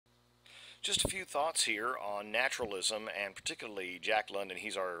Just a few thoughts here on naturalism, and particularly Jack London.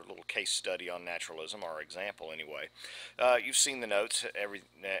 He's our little case study on naturalism, our example anyway. You've seen the notes,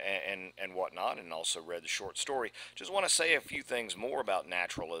 and whatnot, and also read the short story. Just want to say a few things more about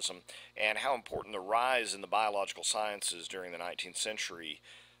naturalism and how important the rise in the biological sciences during the 19th century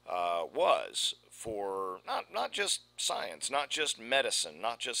was for not just science, not just medicine,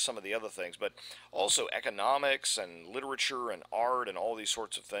 not just some of the other things, but also economics and literature and art and all these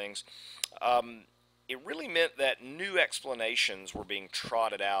sorts of things. Um, it really meant that new explanations were being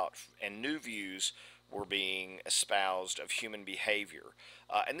trotted out and new views were being espoused of human behavior.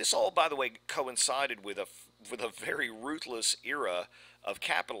 And this all, by the way, coincided with a very ruthless era of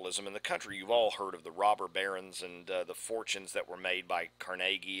capitalism in the country. You've all heard of the robber barons and the fortunes that were made by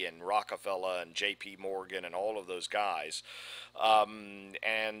Carnegie and Rockefeller and J.P. Morgan and all of those guys.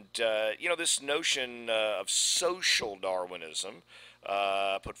 This notion of social Darwinism,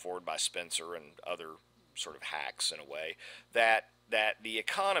 put forward by Spencer and other sort of hacks in a way, that the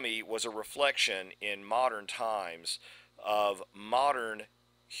economy was a reflection in modern times of modern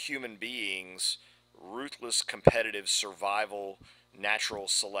human beings' ruthless competitive survival, natural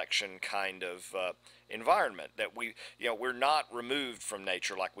selection kind of environment. That we're not removed from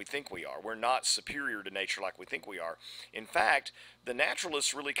nature like we think we are. We're not superior to nature like we think we are. In fact, the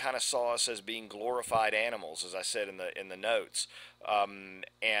naturalists really kind of saw us as being glorified animals, as I said in the notes.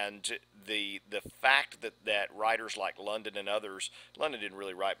 And the fact that writers like London and others, London didn't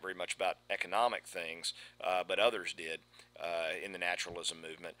really write very much about economic things, but others did in the naturalism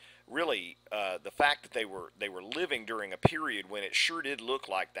movement. Really, the fact that they were living during a period when it sure did look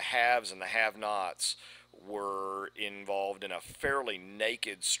like the haves and the have-nots were involved in a fairly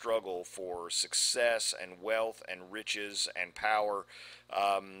naked struggle for success and wealth and riches and power,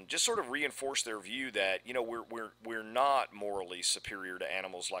 just sort of reinforced their view that we're not morally superior to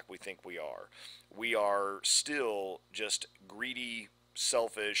animals like we think we are. We are still just greedy,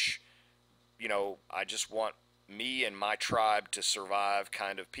 selfish. I just want me and my tribe to survive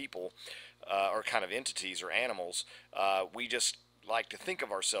kind of people, or kind of entities or animals. We just like to think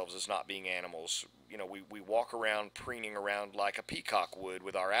of ourselves as not being animals. We walk around preening around like a peacock would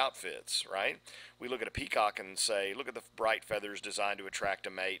with our outfits, right? We look at a peacock and say, look at the bright feathers designed to attract a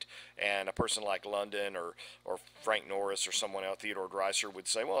mate. And a person like London or Frank Norris or someone else, Theodore Dreiser, would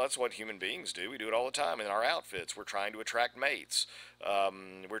say, well, that's what human beings do. We do it all the time in our outfits. We're trying to attract mates.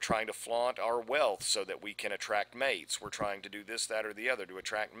 We're trying to flaunt our wealth so that we can attract mates. We're trying to do this, that, or the other to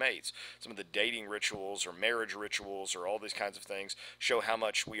attract mates. Some of the dating rituals or marriage rituals or all these kinds of things show how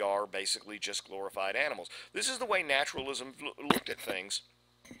much we are basically just glorified animals. This is the way naturalism looked at things.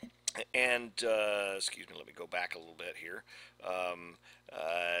 And, excuse me, let me go back a little bit here.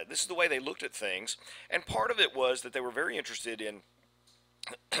 This is the way they looked at things. And part of it was that they were very interested in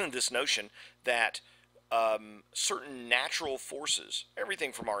this notion that certain natural forces,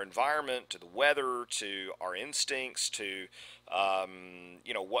 everything from our environment to the weather to our instincts to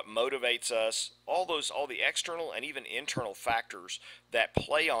what motivates us, all the external and even internal factors that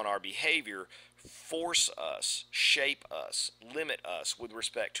play on our behavior force us, shape us, limit us with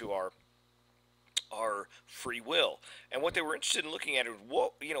respect to our free will. And what they were interested in looking at is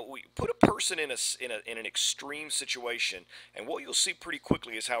we put a person in an extreme situation, and what you'll see pretty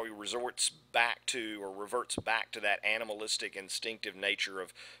quickly is how he reverts back to that animalistic instinctive nature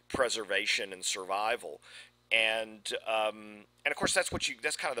of preservation and survival. And of course that's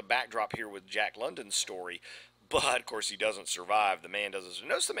kind of the backdrop here with Jack London's story. But of course he doesn't survive. The man doesn't.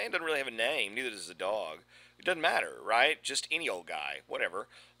 Notice the man doesn't really have a name. Neither does the dog. It doesn't matter, right? Just any old guy, whatever.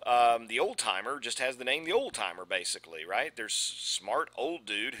 The old timer just has the name the old timer, basically, right? There's smart old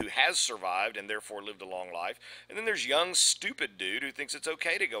dude who has survived and therefore lived a long life, and then there's young stupid dude who thinks it's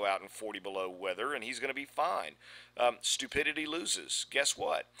okay to go out in 40 below weather and he's going to be fine. Stupidity loses. Guess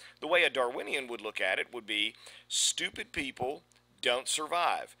what? The way a Darwinian would look at it would be stupid people don't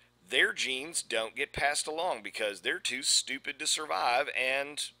survive. Their genes don't get passed along because they're too stupid to survive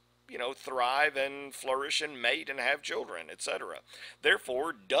and thrive and flourish and mate and have children, etc.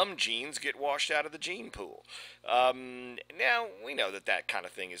 Therefore, dumb genes get washed out of the gene pool. Now, we know that kind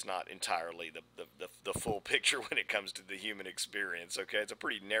of thing is not entirely the full picture when it comes to the human experience, okay? It's a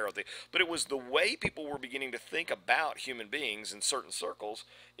pretty narrow thing. But it was the way people were beginning to think about human beings in certain circles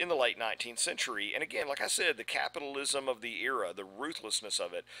in the late 19th century. And again, like I said, the capitalism of the era, the ruthlessness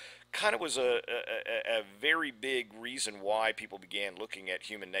of it, kind of was a very big reason why people began looking at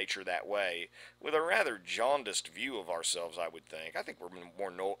human nature that way, with a rather jaundiced view of ourselves, I would think. I think we're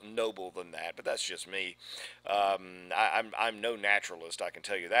more noble than that, but that's just me. I'm no naturalist, I can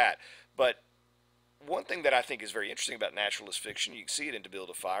tell you that. But one thing that I think is very interesting about naturalist fiction, you can see it in To Build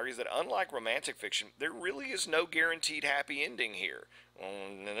a Fire, is that unlike romantic fiction, there really is no guaranteed happy ending here. Well,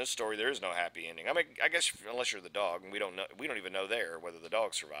 in this story, there is no happy ending. I mean, I guess unless you're the dog, and we don't even know there whether the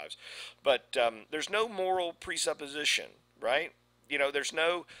dog survives. But there's no moral presupposition, right? There's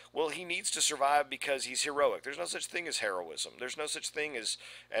no, well, he needs to survive because he's heroic. There's no such thing as heroism. There's no such thing as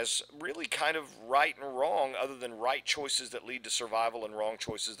really kind of right and wrong, other than right choices that lead to survival and wrong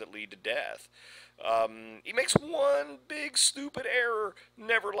choices that lead to death. He makes one big stupid error: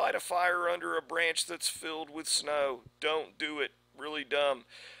 never light a fire under a branch that's filled with snow. Don't do it. Really dumb.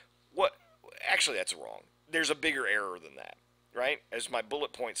 What? Actually, that's wrong. There's a bigger error than that, right? As my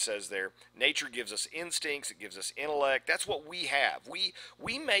bullet point says there, nature gives us instincts, it gives us intellect. That's what we have.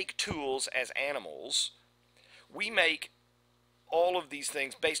 We make tools as animals. We make all of these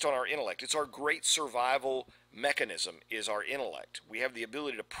things based on our intellect. It's our great survival mechanism, is our intellect. We have the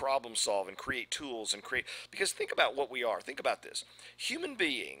ability to problem solve and create tools and create, because think about what we are. Think about this. Human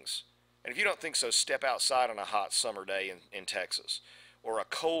beings, and if you don't think so, step outside on a hot summer day in Texas or a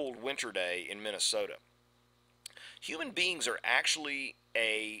cold winter day in Minnesota. Human beings are actually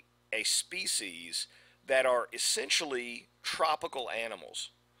a species that are essentially tropical animals.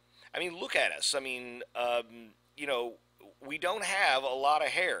 I mean, look at us. I mean, we don't have a lot of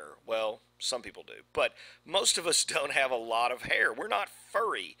hair. Well, some people do, but most of us don't have a lot of hair. We're not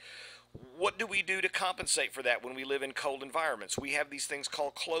furry. What do we do to compensate for that when we live in cold environments? We have these things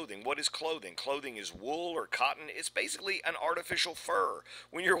called clothing. What is clothing? Clothing is wool or cotton. It's basically an artificial fur.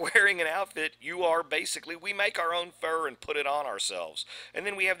 When you're wearing an outfit, we make our own fur and put it on ourselves. And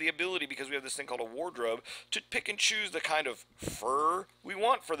then we have the ability, because we have this thing called a wardrobe, to pick and choose the kind of fur we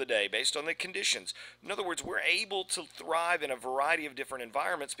want for the day based on the conditions. In other words, we're able to thrive in a variety of different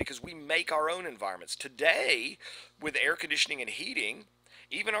environments because we make our own environments. Today, with air conditioning and heating,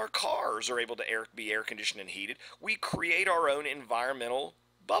 even our cars are able to be air conditioned and heated. We create our own environmental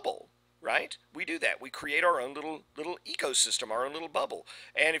bubble, right? We do that. We create our own little ecosystem, our own little bubble.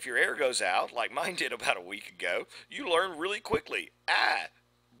 And if your air goes out, like mine did about a week ago, you learn really quickly,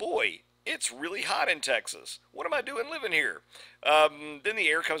 boy, it's really hot in Texas. What am I doing living here? Then the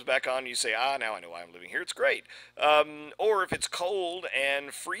air comes back on and you say, now I know why I'm living here. It's great. Or if it's cold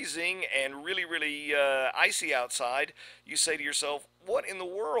and freezing and really, really icy outside, you say to yourself, what in the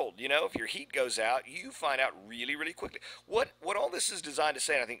world? If your heat goes out, you find out really, really quickly. What all this is designed to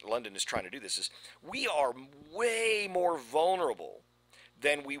say, and I think London is trying to do this, is we are way more vulnerable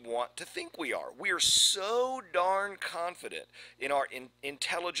than we want to think we are. We are so darn confident in our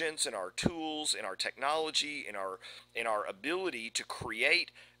intelligence, in our tools, in our technology, in our ability to create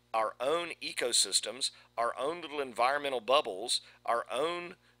our own ecosystems, our own little environmental bubbles, our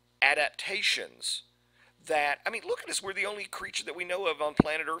own adaptations. Look at us. We're the only creature that we know of on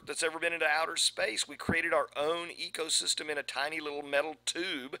planet Earth that's ever been into outer space. We created our own ecosystem in a tiny little metal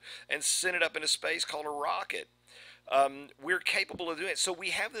tube and sent it up into space called a rocket. We're capable of doing it. So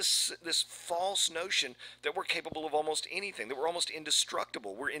we have this false notion that we're capable of almost anything, that we're almost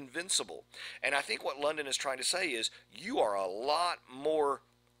indestructible, we're invincible. And I think what London is trying to say is, you are a lot more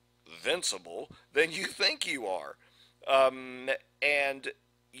invincible than you think you are. And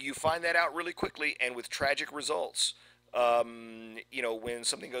you find that out really quickly and with tragic results, when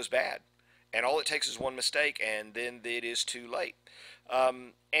something goes bad. And all it takes is one mistake, and then it is too late.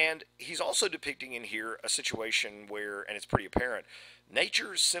 And he's also depicting in here a situation where, and it's pretty apparent,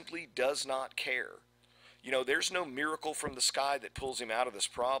 nature simply does not care. There's no miracle from the sky that pulls him out of this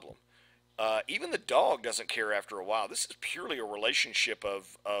problem. Even the dog doesn't care after a while. This is purely a relationship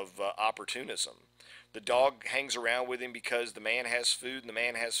of opportunism. The dog hangs around with him because the man has food and the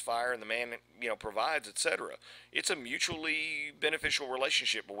man has fire and the man, provides, etc. It's a mutually beneficial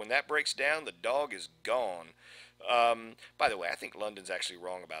relationship, but when that breaks down, the dog is gone. By the way, I think London's actually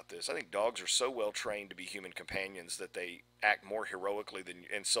wrong about this. I think dogs are so well trained to be human companions that they act more heroically than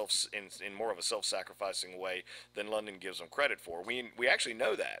in more of a self-sacrificing way than London gives them credit for. We actually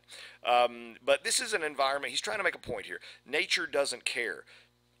know that. But this is an environment. He's trying to make a point here. Nature doesn't care.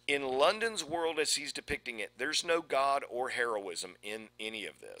 In London's world as he's depicting it, there's no God or heroism in any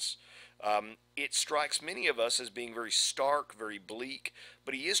of this. It strikes many of us as being very stark, very bleak,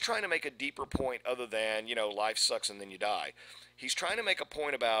 but he is trying to make a deeper point other than, life sucks and then you die. He's trying to make a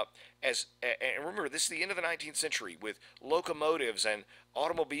point about, and remember, this is the end of the 19th century with locomotives and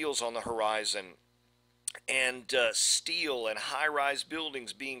automobiles on the horizon, and steel and high-rise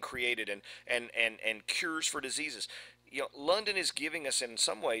buildings being created, and cures for diseases. London is giving us, in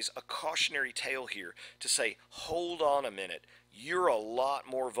some ways, a cautionary tale here to say, hold on a minute. You're a lot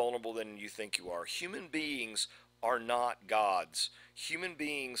more vulnerable than you think you are. Human beings are not gods. Human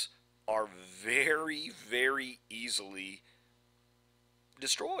beings are very, very easily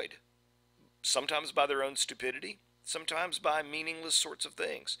destroyed. Sometimes by their own stupidity, sometimes by meaningless sorts of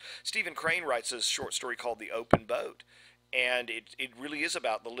things. Stephen Crane writes a short story called The Open Boat, and it really is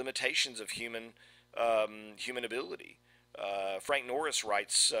about the limitations of human ability. Frank Norris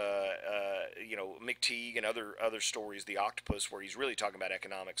writes, McTeague and other stories, The Octopus, where he's really talking about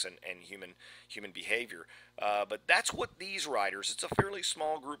economics and human behavior. But that's what these writers, it's a fairly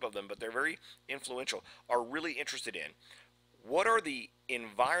small group of them, but they're very influential, are really interested in. What are the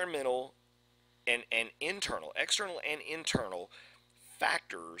environmental and internal, external and internal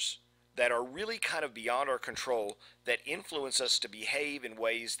factors that are really kind of beyond our control that influence us to behave in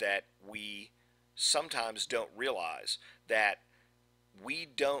ways that we sometimes don't realize, that we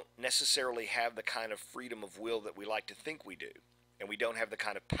don't necessarily have the kind of freedom of will that we like to think we do, and we don't have the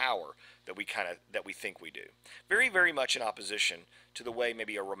kind of power that we think we do. Very, very much in opposition to the way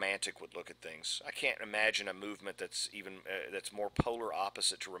maybe a romantic would look at things. I can't imagine a movement that's more polar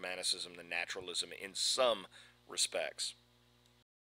opposite to romanticism than naturalism in some respects.